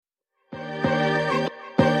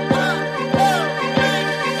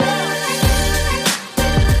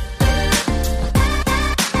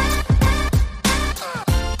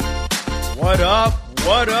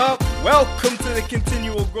What up? Welcome to the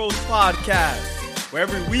Continual Growth Podcast, where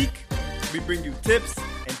every week we bring you tips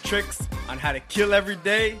and tricks on how to kill every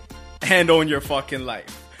day and own your fucking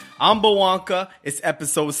life. I'm Bwanka. It's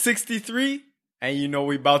episode 63, and you know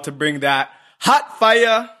we about to bring that hot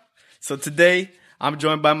fire. So today, I'm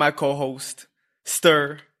joined by my co-host,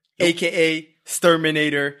 Sturr, a.k.a.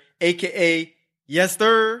 Sturminator, a.k.a. Yes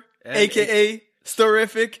Sturr, a.k.a.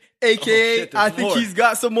 Sturrific, a.k.a. I think more. He's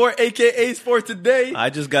got some more AKAs for today. I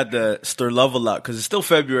just got the Sturr love a lot because it's still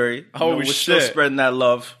February. We're still spreading that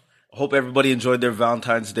love. Hope everybody enjoyed their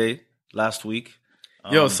Valentine's Day last week.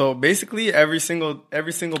 So basically every single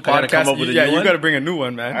podcast, you got to bring a new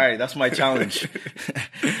one, man. All right, that's my challenge.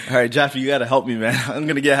 All right, Jaffe, you got to help me, man. I'm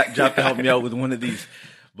going to get Jaffe to help me out with one of these.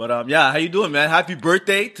 But how you doing, man? Happy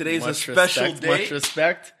birthday. Today's a special day. Much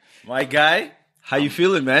respect. My guy. How you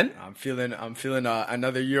feeling, man? I'm feeling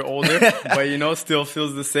another year older, but still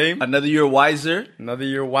feels the same. Another year wiser.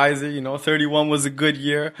 31 was a good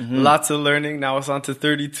year. Mm-hmm. Lots of learning. Now it's on to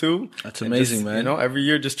 32. That's amazing, man. Every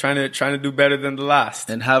year just trying to do better than the last.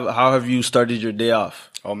 And how have you started your day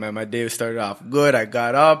off? Oh man, my day started off good. I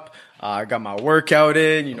got up. I got my workout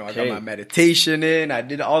in. I got my meditation in. I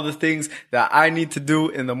did all the things that I need to do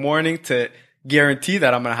in the morning to guarantee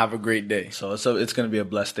that I'm going to have a great day. So it's going to be a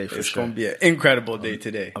blessed day for sure. It's going to be an incredible day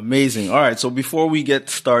today. Amazing. All right. So before we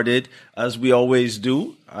get started, as we always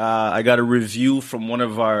do, I got a review from one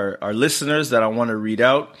of our listeners that I want to read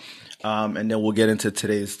out. And then we'll get into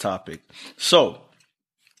today's topic. So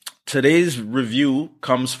today's review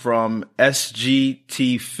comes from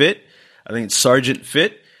SGT Fit. I think it's Sergeant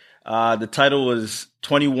Fit. The title was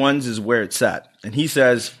 21s is where it's at. And he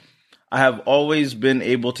says, I have always been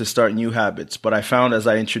able to start new habits, but I found as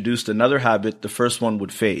I introduced another habit, the first one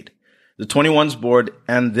would fade. The 21s board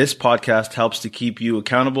and this podcast helps to keep you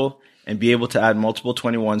accountable and be able to add multiple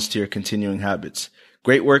 21s to your continuing habits.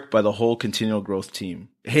 Great work by the whole Continual Growth team.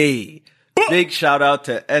 Hey, big shout out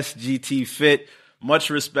to SGT Fit. Much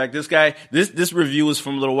respect. This guy, this review is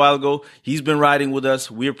from a little while ago. He's been riding with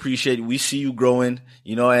us. We appreciate it. We see you growing,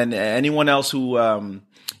 and anyone else who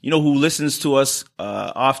listens to us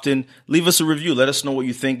often, leave us a review. Let us know what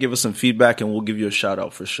you think. Give us some feedback, and we'll give you a shout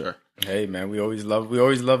out for sure. Hey, man, we always love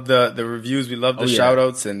the reviews. We love the shout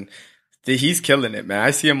outs, and he's killing it, man.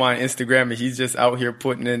 I see him on Instagram, and he's just out here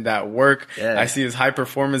putting in that work. Yeah. I see his high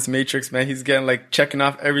performance matrix, man. He's getting checking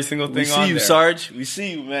off every single thing on there. We see you, Sarge. We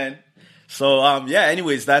see you, man. So,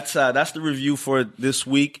 anyways, that's the review for this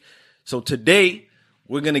week. So today,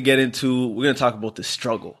 we're going to talk about the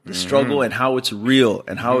struggle and how it's real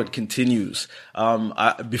and how it continues.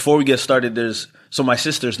 Before we get started, my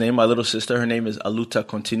sister's name, my little sister, her name is Aluta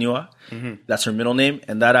Continua. Mm-hmm. That's her middle name.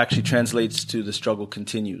 And that actually translates to the struggle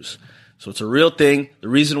continues. So it's a real thing. The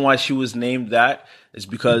reason why she was named that is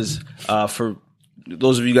because, for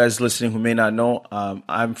those of you guys listening who may not know,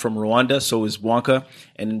 I'm from Rwanda. So is Bwanka.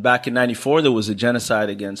 And back in 94, there was a genocide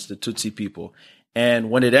against the Tutsi people.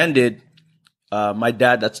 And when it ended, my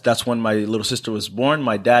dad, that's when my little sister was born.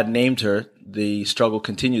 My dad named her The Struggle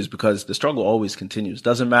Continues because the struggle always continues.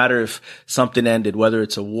 Doesn't matter if something ended, whether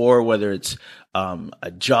it's a war, whether it's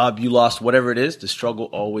a job you lost, whatever it is, the struggle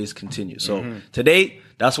always continues. So today,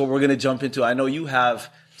 that's what we're going to jump into. I know you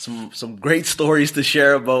have some great stories to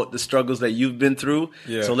share about the struggles that you've been through.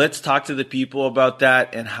 Yeah. So let's talk to the people about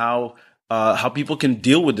that and how people can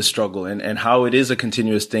deal with the struggle and how it is a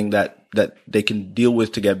continuous thing that they can deal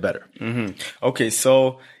with to get better. Mm-hmm. Okay,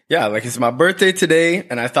 so it's my birthday today,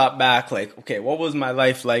 and I thought back, what was my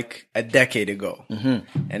life like a decade ago?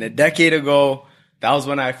 Mm-hmm. And a decade ago, that was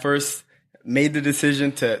when I first made the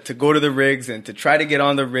decision to go to the rigs and to try to get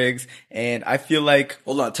on the rigs. And I feel like...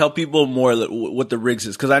 Hold on, tell people more what the rigs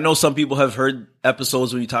is. Because I know some people have heard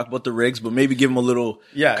episodes when you talk about the rigs, but maybe give them a little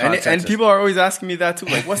context. And people are always asking me that too.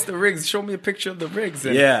 What's the rigs? Show me a picture of the rigs.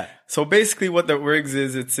 And so basically what the rigs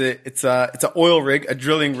is, it's a oil rig, a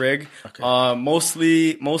drilling rig. Okay.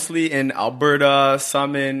 Mostly in Alberta,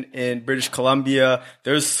 some in British Columbia.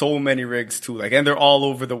 There's so many rigs too. And they're all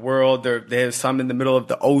over the world. They have some in the middle of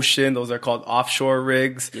the ocean. Those are called offshore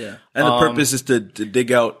rigs. Yeah. And the purpose is to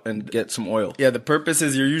dig out and get some oil. Yeah, the purpose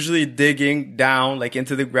is you're usually digging down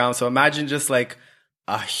into the ground. So imagine just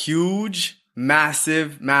a huge,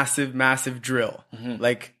 massive drill. Mm-hmm.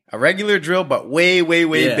 A regular drill, but way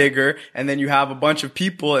bigger. And then you have a bunch of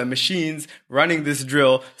people and machines running this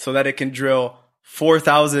drill so that it can drill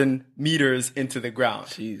 4,000 meters into the ground.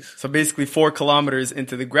 Jeez. So basically 4 kilometers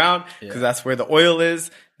into the ground because that's where the oil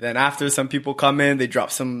is. Then after some people come in, they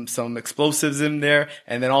drop some explosives in there,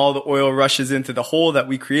 and then all the oil rushes into the hole that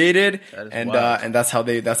we created. And that's how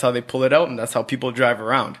they pull it out, and that's how people drive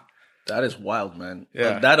around. That is wild, man.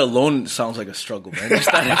 Yeah. That alone sounds like a struggle, man.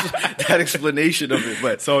 Just that explanation of it.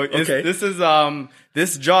 But So this is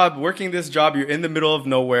this job, working this job, you're in the middle of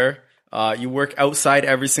nowhere. You work outside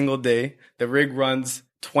every single day. The rig runs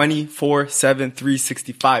 24/7,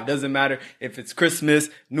 365. Doesn't matter if it's Christmas,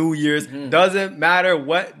 New Year's, doesn't matter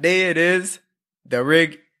what day it is, the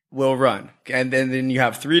rig will run. And then you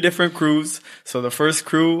have 3 different crews. So the first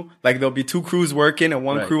crew, like there'll be 2 crews working and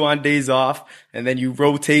 1 crew on days off. And then you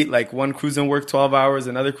rotate, like one crew's gonna work 12 hours,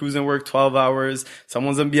 another crew's gonna work 12 hours.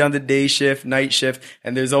 Someone's gonna be on the day shift, night shift.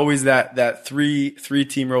 And there's always that three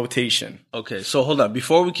team rotation. okay, so hold on.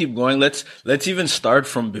 Before we keep going, let's even start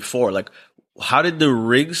from before. Like, how did the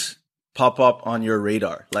rigs pop up on your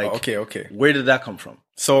radar? Like, Okay. where did that come from?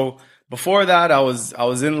 So before that, I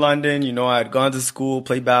was in London. You know, I had gone to school,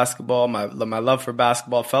 played basketball. My love for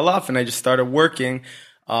basketball fell off, and I just started working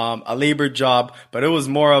a labor job. But it was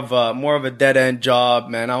more of a dead end job,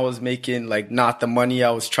 man. I was making like not the money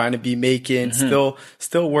I was trying to be making.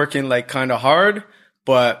 Still working like kind of hard.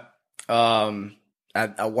 But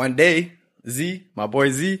at one day, Z, my boy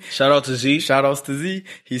Z, Shout out to Z. shout outs to Z.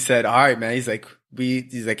 He said, all right, man. He's like,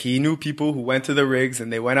 he knew people who went to the rigs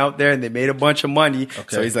and they went out there and they made a bunch of money.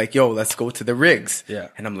 Okay. So he's like, yo, let's go to the rigs. Yeah.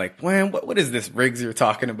 And I'm like, man, what is this rigs you're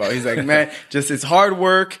talking about? He's like, man, it's hard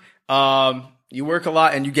work. You work a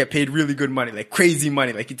lot and you get paid really good money, like crazy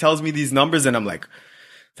money. Like he tells me these numbers and I'm like,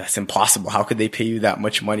 that's impossible. How could they pay you that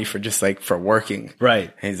much money for just like for working?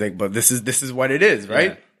 Right. And he's like, but this is what it is,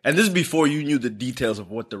 right? Yeah. And this is before you knew the details of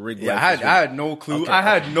what the rig Yeah, life I had no clue. Okay, I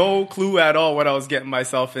had no clue at all what I was getting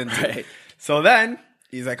myself into. Right. So then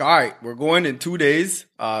he's like, all right, we're going in 2 days.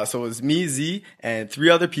 So it was me, Z, and 3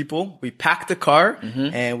 other people. We packed the car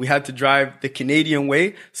and we had to drive the Canadian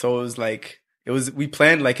way. So we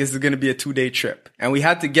planned like this is going to be a 2-day trip. And we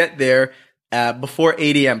had to get there before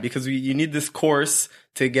 8 a.m. because you need this course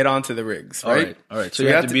to get onto the rigs, right? All right. So you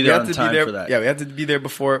have to be there on time for that. Yeah, we had to be there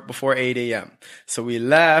before 8 a.m. So we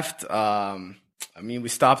left.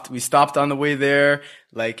 We stopped on the way there.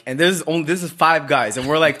 Like, and this is 5 guys and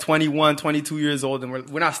we're like 21, 22 years old and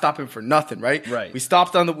we're not stopping for nothing, right? Right. We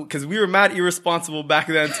stopped cause we were mad irresponsible back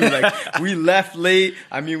then too. Like we left late.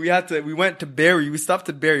 We went to Barrie. We stopped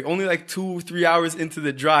to Barrie only like 2-3 hours into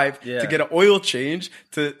the drive to get an oil change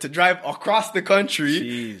to drive across the country.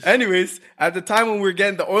 Jeez. Anyways, at the time when we were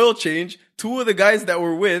getting the oil change, 2 of the guys that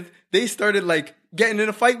were with, they started like getting in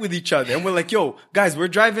a fight with each other. And we're like, yo, guys, we're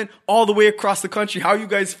driving all the way across the country. How are you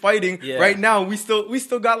guys fighting right now? We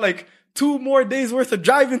still got like 2 more days worth of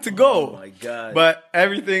driving to go. Oh my God. But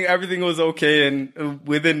everything was okay. And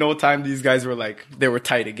within no time, these guys were like, they were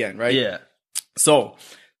tight again, right? Yeah. So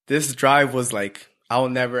this drive was like, I'll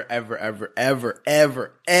never, ever, ever, ever,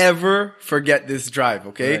 ever, ever forget this drive.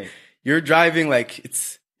 Okay. Right. You're driving like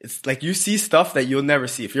it's like you see stuff that you'll never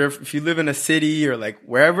see. If you live in a city or like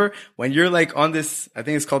wherever, when you're like on this, I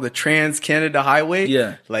think it's called the Trans-Canada Highway.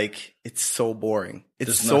 Yeah. Like it's so boring. It's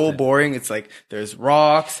There's so nothing. boring. It's like there's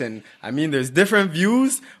rocks and there's different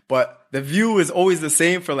views, but the view is always the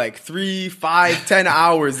same for like 3, 5, 10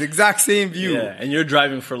 hours. Exact same view. Yeah. And you're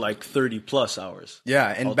driving for like 30 plus hours. Yeah,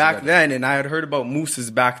 and altogether. back then, and I had heard about mooses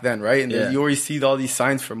back then, right? And Yeah. you always see all these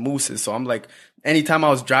signs for mooses. So I'm like, anytime I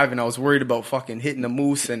was driving, I was worried about fucking hitting a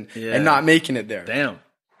moose and not making it there. Damn.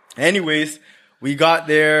 Anyways, we got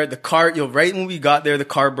there. The car, right when we got there, the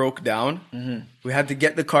car broke down. We had to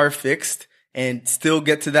get the car fixed and still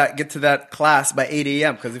get to that class by 8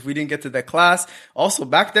 a.m. Because if we didn't get to that class, also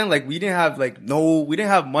back then, like we didn't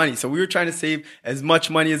have money. So we were trying to save as much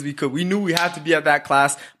money as we could. We knew we had to be at that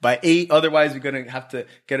class by 8. Otherwise, we're going to have to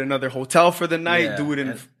get another hotel for the night, Yeah. do it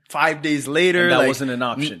in 5 days later. And that like, wasn't an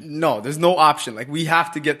option. No, there's no option. Like we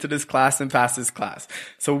have to get to this class and pass this class.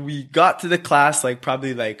 So we got to the class, like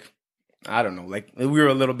probably like, I don't know, like we were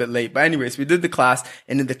a little bit late. But anyways, we did the class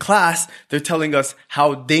and in the class, they're telling us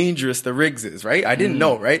how dangerous the rigs is, right? I didn't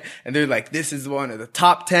know, right? And they're like, this is one of the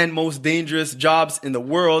top 10 most dangerous jobs in the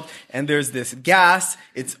world. And there's this gas,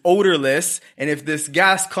 it's odorless. And if this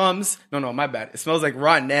gas comes, no, my bad. It smells like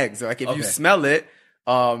rotten eggs. Like if you smell it,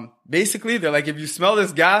 basically they're like, if you smell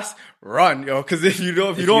this gas, run, cause if you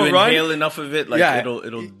don't run, inhale enough of it, like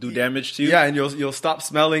it'll do damage to you. Yeah. And you'll stop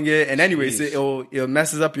smelling it. And anyways, it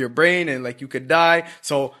messes up your brain and like you could die.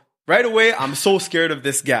 So right away, I'm so scared of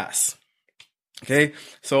this gas. Okay.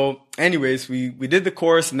 So anyways, we did the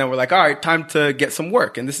course and then we're like, all right, time to get some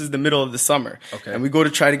work. And this is the middle of the summer. Okay. And we go to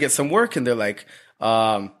try to get some work and they're like,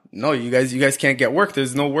 no, you guys can't get work.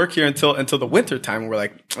 There's no work here until the winter time. We're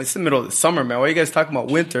like, it's the middle of the summer, man. Why are you guys talking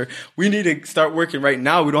about winter? We need to start working right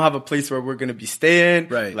now. We don't have a place where we're going to be staying.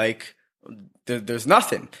 Right. Like there's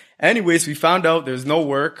nothing. Anyways, we found out there's no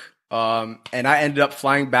work. and I ended up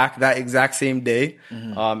flying back that exact same day.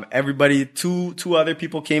 Everybody, two other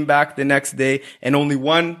people came back the next day, and only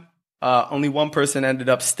one person ended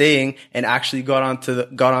up staying and actually got onto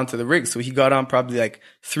the rig. So he got on probably like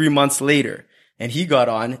 3 months later. And he got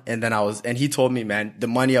on, and he told me, man, the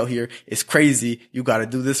money out here is crazy. You got to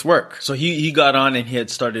do this work. So he got on and he had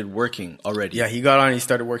started working already. Yeah, he got on and he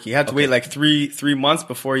started working. He had to wait like three months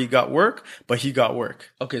before he got work, but he got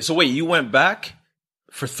work. Okay, so wait, you went back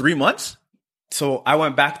for 3 months? So I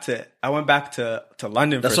went back to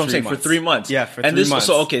London. That's for what I'm saying, for 3 months. Yeah, for 3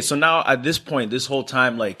 months. So now at this point, this whole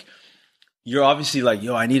time, like, you're obviously like,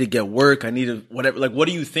 yo, I need to get work. I need to whatever. Like, what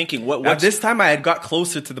are you thinking? At this time, I had got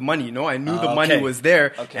closer to the money. I knew the money was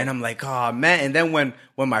there, and I'm like, oh man. And then when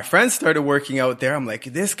my friends started working out there, I'm like,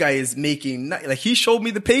 this guy is making like he showed me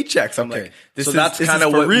the paychecks. I'm like, that's kind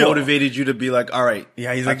of what motivated you to be like, all right.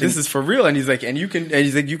 Yeah, he's like, this is for real, and he's like, you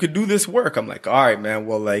could do this work. I'm like, all right, man.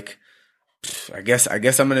 Well, like, I guess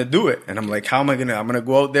I'm gonna do it. And I'm like, how am I gonna? I'm gonna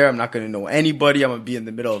go out there. I'm not gonna know anybody. I'm gonna be in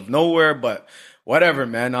the middle of nowhere. But whatever,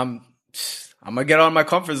 man. I'm gonna get out of my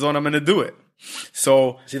comfort zone. I'm gonna do it.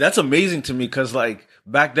 So see, that's amazing to me because like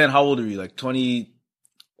back then, how old were you? Like 20?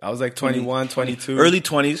 I was like 21, 22, early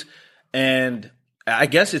 20s, and I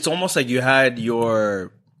guess it's almost like you had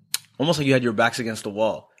your backs against the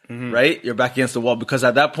wall, right? Your back against the wall because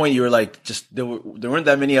at that point you were like, just there weren't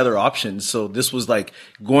that many other options. So this was like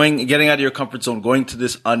getting out of your comfort zone, going to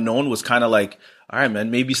this unknown was kind of like, all right,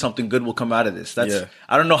 man, maybe something good will come out of this.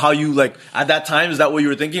 I don't know how you like at that time. Is that what you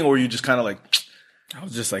were thinking, or were you just kind of like? I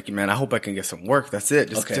was just like, man, I hope I can get some work. That's it.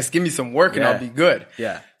 Just give me some work and I'll be good.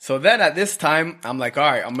 Yeah. So then at this time, I'm like, all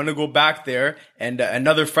right, I'm gonna go back there. And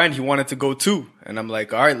another friend, he wanted to go too. And I'm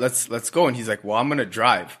like, all right, let's go. And he's like, well, I'm gonna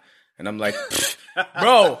drive. And I'm like,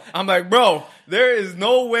 bro, there is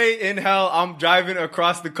no way in hell I'm driving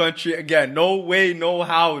across the country again. No way, no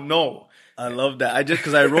how, no. I love that.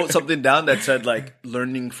 Because I wrote something down that said like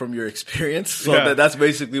learning from your experience. So that's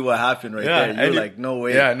basically what happened right there. You're like, no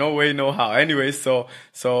way. Yeah, no way, no how. Anyway, so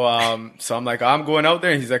I'm like, I'm going out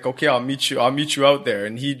there, and he's like, okay, I'll meet you out there.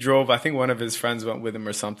 And he drove, I think one of his friends went with him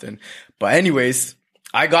or something. But anyways,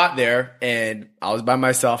 I got there and I was by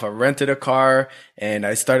myself. I rented a car and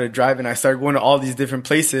I started driving. I started going to all these different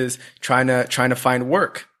places trying to find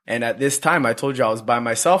work. And at this time, I told you I was by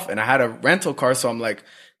myself and I had a rental car. So I'm like,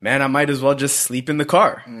 man, I might as well just sleep in the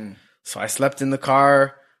car. So I slept in the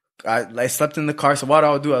car. I slept in the car. So what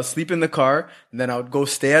I would do, I would sleep in the car and then I would go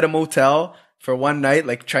stay at a motel for one night,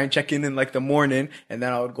 like try and check in like the morning. And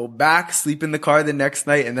then I would go back, sleep in the car the next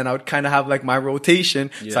night. And then I would kind of have like my rotation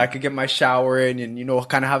so I could get my shower in and,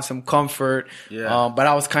 kind of have some comfort. Yeah. But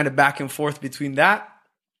I was kind of back and forth between that.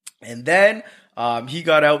 And then, he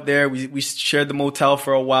got out there. We shared the motel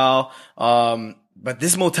for a while. But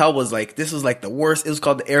this motel was like the worst. It was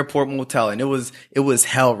called the Airport Motel and it was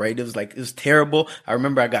hell, right? It was terrible. I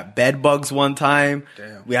remember I got bed bugs one time.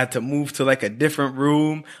 Damn. We had to move to like a different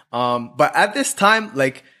room. But at this time,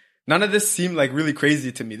 like none of this seemed like really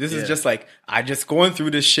crazy to me. This is just like, I just going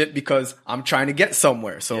through this shit because I'm trying to get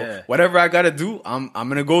somewhere. So whatever I got to do, I'm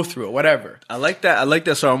going to go through it, whatever. I like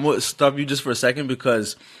that. So I'm going to stop you just for a second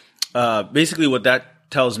because, basically what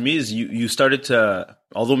that tells me is you started to,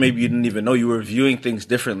 although maybe you didn't even know, you were viewing things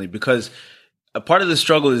differently because a part of the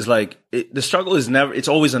struggle is like, the struggle is it's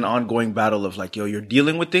always an ongoing battle of like, yo, you're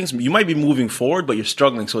dealing with things. You might be moving forward, but you're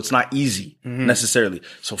struggling. So it's not easy necessarily.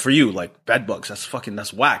 So for you, like bed bugs,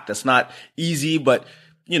 that's whack. That's not easy, but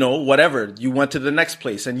whatever. You went to the next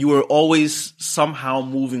place and you were always somehow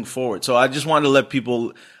moving forward. So I just want to let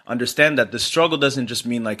people understand that the struggle doesn't just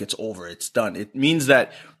mean like it's over, it's done. It means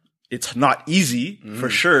that it's not easy for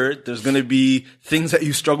sure. There's going to be things that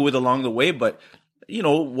you struggle with along the way, but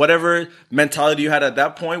whatever mentality you had at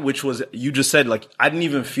that point, which was, you just said like, I didn't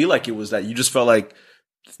even feel like it was that. You just felt like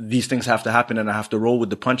these things have to happen and I have to roll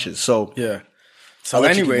with the punches. So yeah. So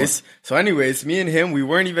anyways, me and him, we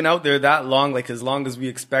weren't even out there that long, like as long as we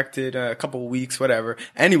expected, a couple of weeks, whatever.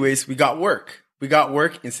 Anyways, we got work. We got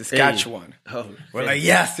work in Saskatchewan. Hey. Oh, we're like,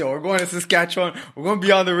 yes, we're going to Saskatchewan. We're going to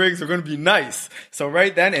be on the rigs. We're going to be nice. So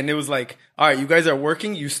right then, and it was like, all right, you guys are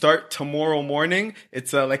working. You start tomorrow morning.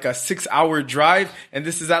 It's like a 6-hour drive. And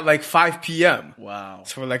this is at like 5 p.m. Wow.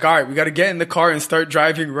 So we're like, all right, we got to get in the car and start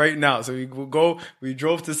driving right now. So we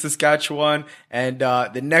drove to Saskatchewan and,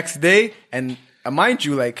 the next day, and mind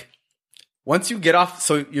you, like, once you get off,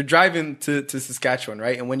 so you're driving to Saskatchewan,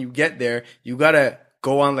 right? And when you get there, you got to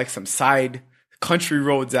go on like some side country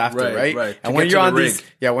roads after, right? Right. And when you're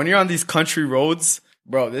on these country roads,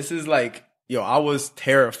 bro, this is like, I was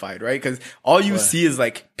terrified, right? Because all you see is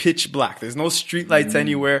like pitch black. There's no street lights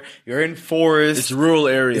anywhere. You're in forest. It's a rural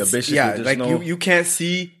area, basically. Yeah, There's like you can't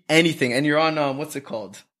see anything, and you're on what's it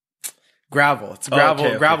called? Gravel. It's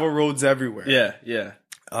gravel. Gravel roads everywhere. Yeah.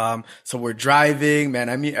 So we're driving, man.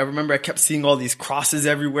 I mean, I remember I kept seeing all these crosses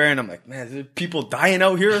everywhere, and I'm like, man, is there people dying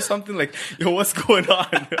out here or something? Like, what's going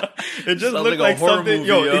on? It just looked like something.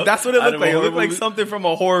 Movie, that's what it looked like. It looked like something from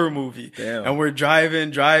a horror movie. Damn. And we're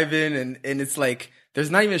driving, and it's like there's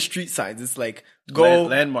not even street signs. It's like go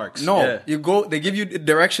landmarks. No, you go. They give you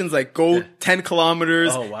directions like go 10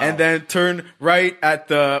 kilometers, and then turn right at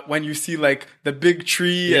when you see like the big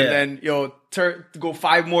tree, and then go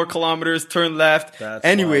 5 more kilometers, turn left.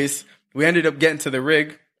 Anyways, we ended up getting to the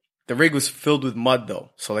rig. The rig was filled with mud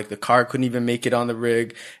though. So like the car couldn't even make it on the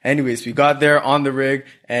rig. Anyways, we got there on the rig,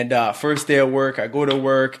 and first day of work, I go to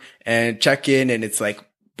work and check in, and it's like,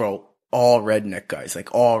 bro, all redneck guys.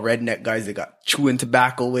 They got chewing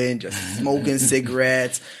tobacco in, just smoking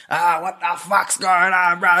cigarettes. What the fuck's going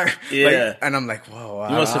on, bro? Yeah. And I'm like, whoa.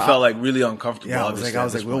 You must have felt like really uncomfortable. Yeah, I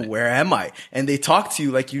was like, well, where am I? And they talk to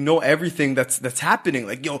you like you know everything that's happening.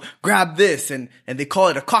 Like, yo, grab this, and they call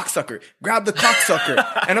it a cocksucker. Grab the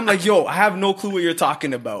cocksucker. And I'm like, yo, I have no clue what you're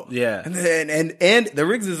talking about. Yeah. And the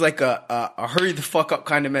rigs is like a hurry the fuck up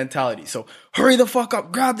kind of mentality. So hurry the fuck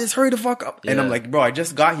up, grab this, hurry the fuck up. Yeah. And I'm like, bro, I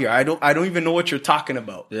just got here. I don't even know what you're talking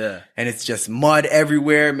about. Yeah. And it's just mud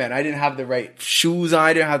everywhere, man. I didn't have the right shoes on.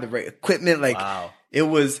 I didn't have the right equipment. Like, it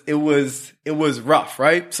was rough,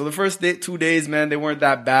 right? So the first 2 days, man, they weren't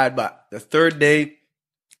that bad. But the third day,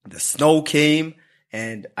 the snow came,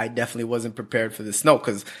 and I definitely wasn't prepared for the snow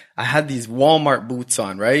because I had these Walmart boots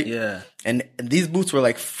on, right? Yeah. And these boots were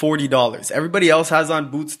like $40. Everybody else has on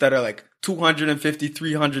boots that are like $250,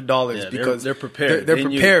 $300 because they're prepared. They're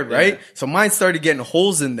prepared, right? Yeah. So mine started getting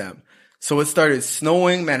holes in them. So it started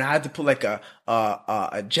snowing, man. I had to put like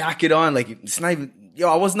a jacket on. Like, it's not even,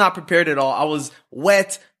 I was not prepared at all. I was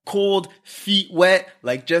wet, cold, feet wet,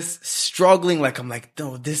 like just struggling. Like, I'm like,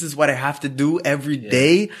 no, this is what I have to do every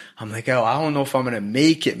day. I'm like, I don't know if I'm going to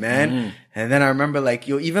make it, man. Mm-hmm. And then I remember like,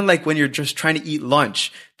 even like when you're just trying to eat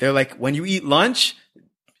lunch, they're like, when you eat lunch,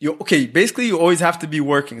 basically you always have to be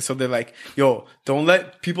working. So they're like,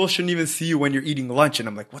 people shouldn't even see you when you're eating lunch. And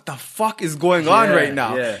I'm like, what the fuck is going on right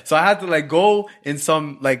now? Yeah. So I had to like go in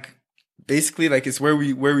some like, basically like it's where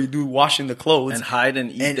we do washing the clothes. And hide and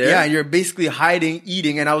eat there? Yeah, you're basically hiding,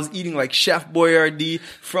 eating. And I was eating like Chef Boyardee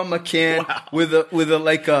from a can with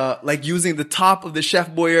a like using the top of the Chef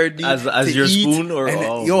Boyardee as your eat. spoon or,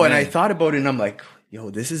 and I thought about it and I'm like,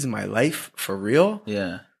 this is my life for real?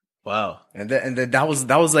 Yeah. Wow. And then that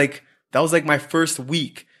was like my first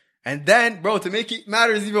week. And then, bro, to make it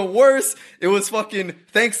matters even worse, it was fucking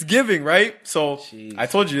Thanksgiving, right? So I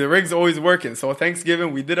told you the rig's always working. So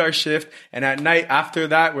Thanksgiving, we did our shift, and at night after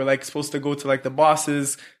that, we're like supposed to go to like the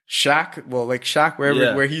boss's shack,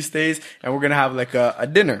 where he stays, and we're gonna have like a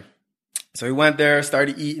dinner. So we went there,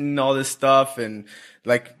 started eating all this stuff, and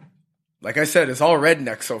like I said, it's all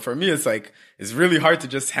redneck. So for me, it's like, it's really hard to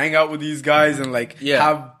just hang out with these guys and like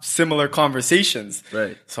have similar conversations.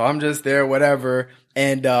 Right. So I'm just there, whatever.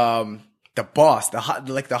 And, the boss, the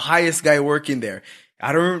highest guy working there,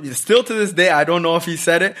 still to this day, I don't know if he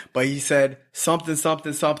said it, but he said something,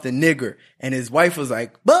 nigger. And his wife was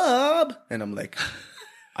like, Bob. And I'm like,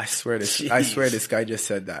 I swear this guy just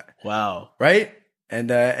said that. Wow. Right. And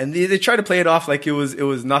they try to play it off like it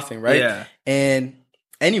was nothing. Right. Yeah. And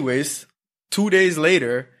anyways, 2 days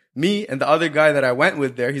later, me and the other guy that I went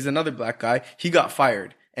with there, he's another black guy, he got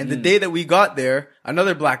fired. And the day that we got there,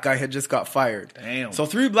 another black guy had just got fired. Damn. So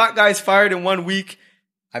 3 black guys fired in 1 week.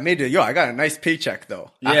 I got a nice paycheck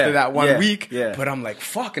though after that 1 week. Yeah. But I'm like,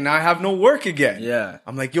 fuck, and now I have no work again. Yeah.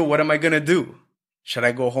 I'm like, what am I going to do? Should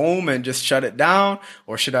I go home and just shut it down?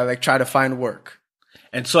 Or should I like try to find work?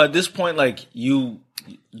 And so at this point, like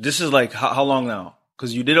this is like how long now?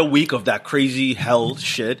 Because you did a week of that crazy hell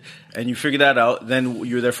shit and you figured that out. Then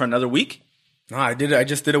you were there for another week? No, I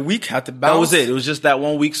just did a week. Had to bounce. That was it. It was just that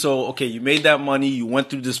 1 week. So, okay, you made that money. You went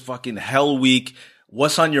through this fucking hell week.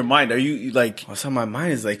 What's on your mind? Are you like... What's on my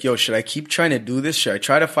mind is like, should I keep trying to do this? Should I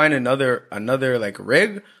try to find another like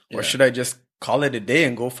rig? Or should I just call it a day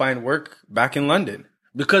and go find work back in London?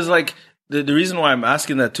 Because like the reason why I'm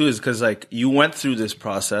asking that too is because like you went through this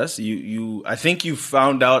process. I think you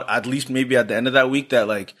found out at least maybe at the end of that week that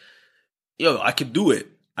like, I could do it.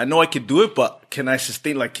 I know I could do it, but can I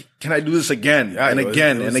sustain, like, can I do this again and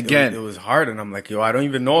again? It was hard. And I'm like, I don't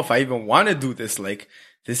even know if I even want to do this. Like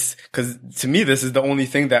this, cause to me, this is the only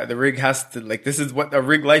thing that the rig has to, like, this is what a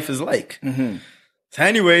rig life is like. Mm-hmm. So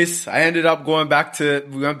anyways, we went back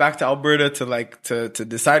to Alberta to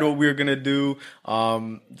decide what we were gonna do.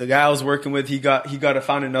 The guy I was working with, he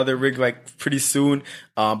found another rig like pretty soon.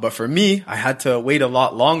 But for me, I had to wait a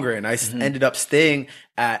lot longer, and I ended up staying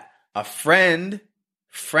at a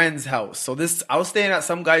friend's house. So I was staying at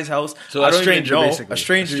some guy's house. So a stranger, basically. A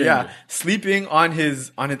stranger, yeah. Sleeping on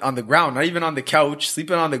the ground, not even on the couch,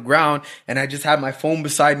 sleeping on the ground. And I just had my phone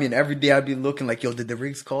beside me, and every day I'd be looking like, yo, did the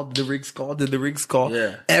rigs call? Did the rigs call? Did the rigs call?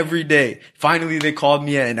 Yeah. Every day. Finally, they called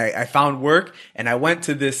me, and I found work, and I went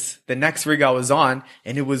to the next rig I was on,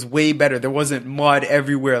 and it was way better. There wasn't mud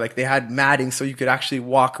everywhere. Like, they had matting so you could actually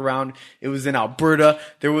walk around. It was in Alberta.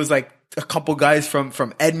 There was like a couple guys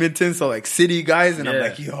from Edmonton, so like city guys, and I'm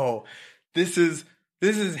like, yo, this is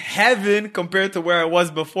heaven compared to where I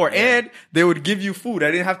was before. And they would give you food.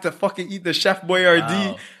 I didn't have to fucking eat the Chef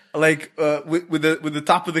Boyardee like with the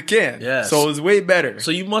top of the can. Yeah. So it was way better.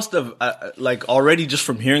 So you must have like already just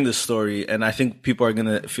from hearing this story, and I think people are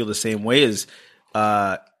gonna feel the same way, is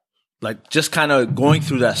like just kind of going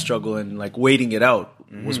through that struggle and like waiting it out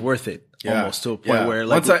was worth it. Almost to a point where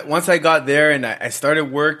like once I got there and I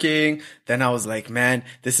started working, then I was like, man,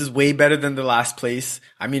 this is way better than the last place.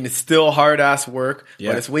 I mean, it's still hard ass work,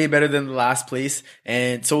 but it's way better than the last place.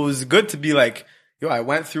 And so it was good to be like, yo, I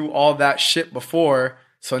went through all that shit before.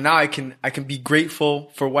 So now I can be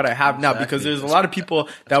grateful for what I have now, because there's a lot of people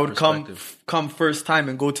that would come first time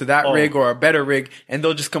and go to that rig or a better rig, and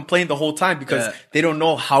they'll just complain the whole time because they don't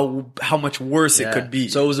know how much worse it could be.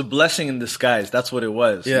 So it was a blessing in disguise. That's what it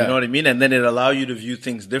was. You know what I mean? And then it allowed you to view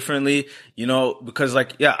things differently, you know, because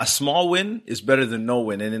like, a small win is better than no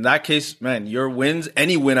win. And in that case, man, your wins,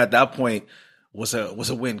 any win at that point was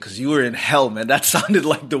a win, because you were in hell, man. That sounded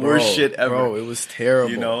like the worst shit ever. Bro, it was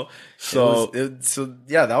terrible. You know? So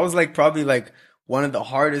that was like probably like one of the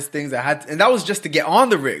hardest things I had, and that was just to get on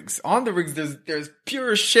the rigs. On the rigs, there's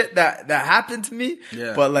pure shit that happened to me.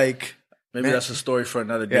 Yeah. But like, maybe that's a story for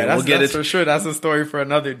another day. Yeah, that's for sure. That's a story for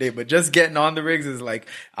another day. But just getting on the rigs is like,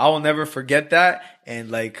 I will never forget that. And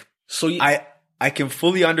like, I can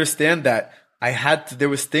fully understand that. There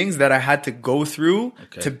was things that I had to go through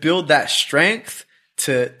to build that strength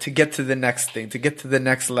to get to the next thing, to get to the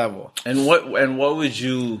next level. And what would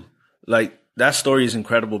you like? That story is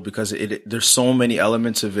incredible because there's so many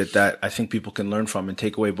elements of it that I think people can learn from and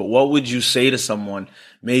take away. But what would you say to someone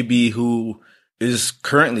maybe who is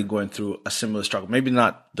currently going through a similar struggle? Maybe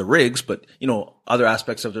not the rigs, but you know, other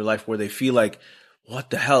aspects of their life where they feel like, what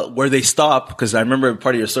the hell? Where they stop? Because I remember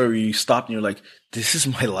part of your story where you stopped and you're like, this is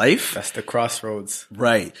my life? That's the crossroads.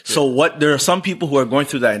 Right. Yeah. So there are some people who are going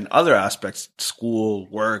through that in other aspects, school,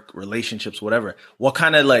 work, relationships, whatever. What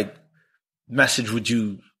kind of like message would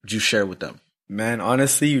you share with them? Man,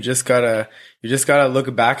 honestly, you just gotta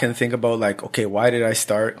look back and think about like, okay, why did I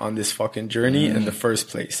start on this fucking journey in the first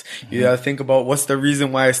place? You gotta think about, what's the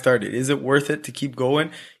reason why I started? Is it worth it to keep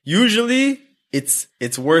going? Usually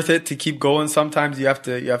it's worth it to keep going. Sometimes you have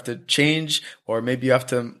to change, or maybe you have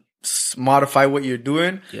to modify what you're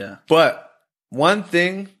doing. Yeah. But one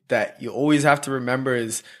thing that you always have to remember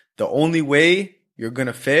is the only way you're going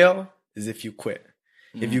to fail is if you quit.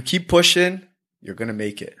 If you keep pushing, you're going to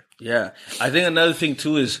make it. Yeah. I think another thing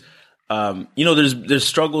too is, you know, there's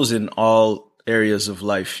struggles in all areas of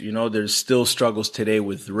life. You know, there's still struggles today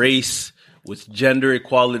with race, with gender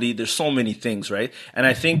equality. There's so many things, right? And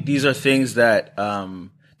I think these are things that,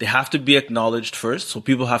 they have to be acknowledged first. So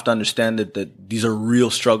people have to understand that these are real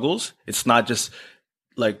struggles. It's not just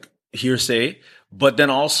like hearsay. But then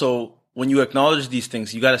also, when you acknowledge these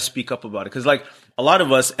things, you got to speak up about it. Because like a lot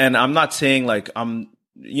of us, and I'm not saying like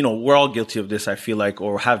you know, we're all guilty of this, I feel like,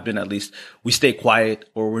 or have been at least. We stay quiet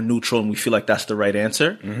or we're neutral and we feel like that's the right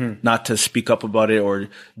answer, not to speak up about it or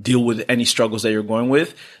deal with any struggles that you're going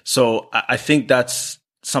with. So I think that's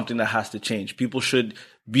something that has to change. People should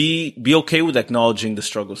be okay with acknowledging the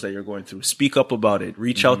struggles that you're going through. Speak up about it.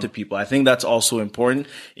 Reach out to people. I think that's also important.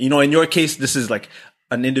 You know, in your case, this is like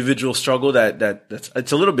an individual struggle that's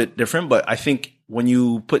it's a little bit different, but I think when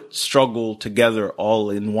you put struggle together all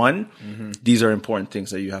in one, these are important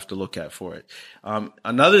things that you have to look at for it.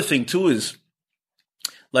 Another thing too is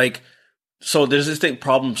like, so there's this thing,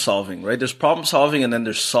 problem solving, right? There's problem solving and then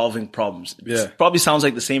there's solving problems. Yeah. It probably sounds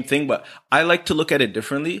like the same thing, but I like to look at it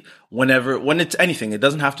differently when it's anything. It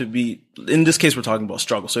doesn't have to be, in this case, we're talking about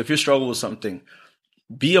struggle. So if you struggle with something,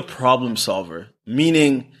 be a problem solver,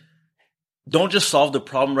 meaning don't just solve the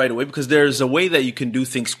problem right away, because there's a way that you can do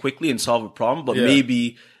things quickly and solve a problem, but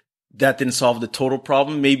maybe that didn't solve the total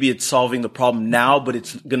problem. Maybe it's solving the problem now, but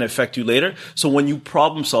it's going to affect you later. So when you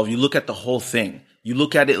problem solve, you look at the whole thing. You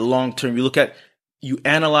look at it long term. You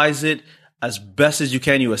analyze it. as best as you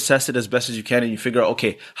can, you assess it as best as you can, and you figure out,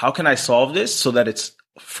 okay, how can I solve this so that it's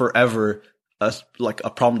forever like a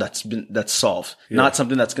problem that's solved, not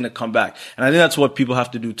something that's going to come back. And I think that's what people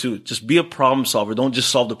have to do too. Just be a problem solver. Don't just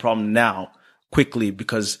solve the problem now quickly,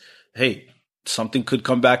 because hey, something could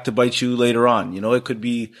come back to bite you later on. You know, it could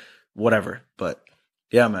be whatever. But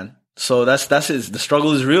yeah, man. So that's it. The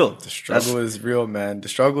struggle is real. The struggle is real, man. The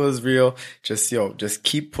struggle is real. Just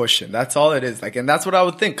keep pushing. That's all it is. Like, and that's what I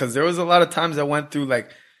would think. Cause there was a lot of times I went through like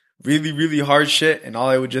really, really hard shit. And all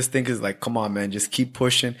I would just think is like, come on, man, just keep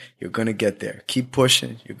pushing. You're going to get there. Keep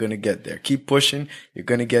pushing. You're going to get there. Keep pushing. You're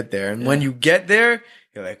going to get there. And when you get there,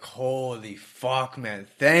 you're like, holy fuck, man.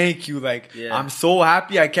 Thank you. Like, I'm so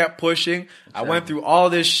happy I kept pushing. I went through all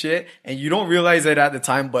this shit, and you don't realize it at the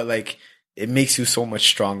time, but like, it makes you so much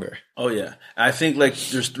stronger. Oh yeah. I think like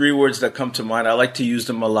there's 3 words that come to mind. I like to use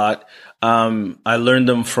them a lot. I learned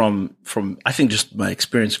them from I think just my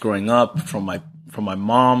experience growing up, from my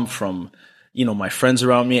mom, from, you know, my friends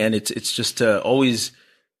around me. And it's just to always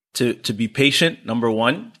to be patient, number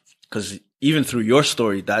one, because even through your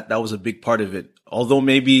story, that was a big part of it. Although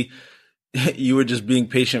maybe you were just being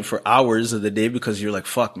patient for hours of the day because you're like,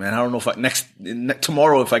 fuck, man, I don't know if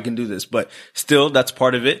tomorrow if I can do this, but still that's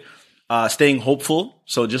part of it. Staying hopeful.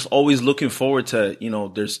 So just always looking forward to, you know,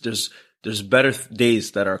 there's better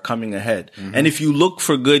days that are coming ahead. Mm-hmm. And if you look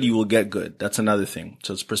for good, you will get good. That's another thing.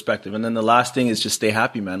 So it's perspective. And then the last thing is just stay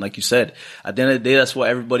happy, man. Like you said, at the end of the day, that's what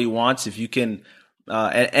everybody wants. If you can,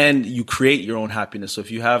 and you create your own happiness. So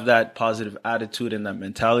if you have that positive attitude and that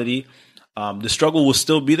mentality, the struggle will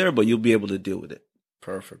still be there, but you'll be able to deal with it.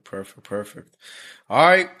 Perfect. All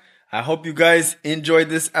right. I hope you guys enjoyed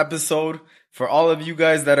this episode. For all of you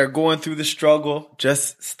guys that are going through the struggle,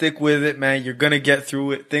 just stick with it, man. You're going to get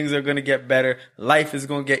through it. Things are going to get better. Life is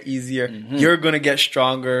going to get easier. Mm-hmm. You're going to get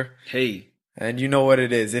stronger. Hey. And you know what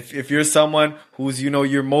it is. If you're someone who's, you know,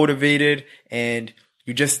 you're motivated and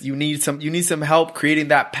you need some help creating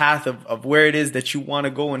that path of where it is that you want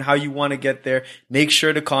to go and how you want to get there, make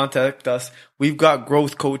sure to contact us. We've got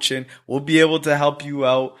growth coaching. We'll be able to help you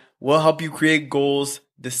out. We'll help you create goals,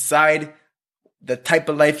 decide the type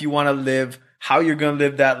of life you want to live, how you're going to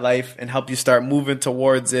live that life, and help you start moving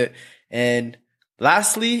towards it. And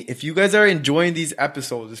lastly, if you guys are enjoying these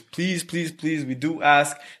episodes, please, we do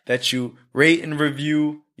ask that you rate and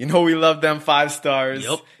review. You know we love them 5 stars.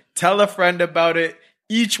 Yep. Tell a friend about it.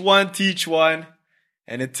 Each one, teach one.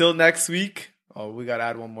 And until next week. Oh, we got to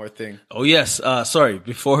add one more thing. Oh, yes. Sorry.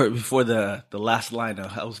 Before the last line,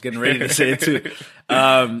 I was getting ready to say it too.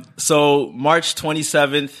 So March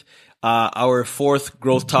 27th, our 4th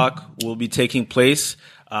Growth Talk will be taking place.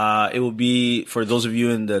 It will be for those of you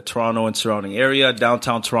in the Toronto and surrounding area,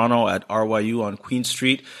 downtown Toronto at RYU on Queen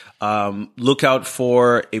Street. Look out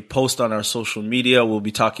for a post on our social media. We'll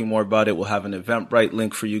be talking more about it. We'll have an Eventbrite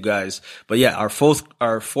link for you guys. But yeah, our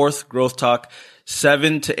 4th Growth Talk,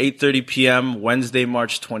 7 to 8:30 p.m. Wednesday,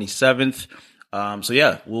 March 27th. So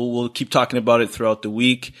yeah, we'll keep talking about it throughout the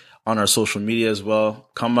week on our social media as well.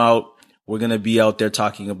 Come out. We're going to be out there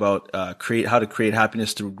talking about how to create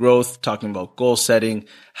happiness through growth, talking about goal setting,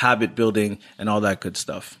 habit building, and all that good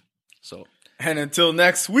stuff. So, and until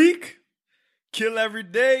next week, kill every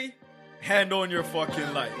day, hand on your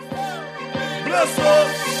fucking life. Bless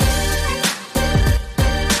us.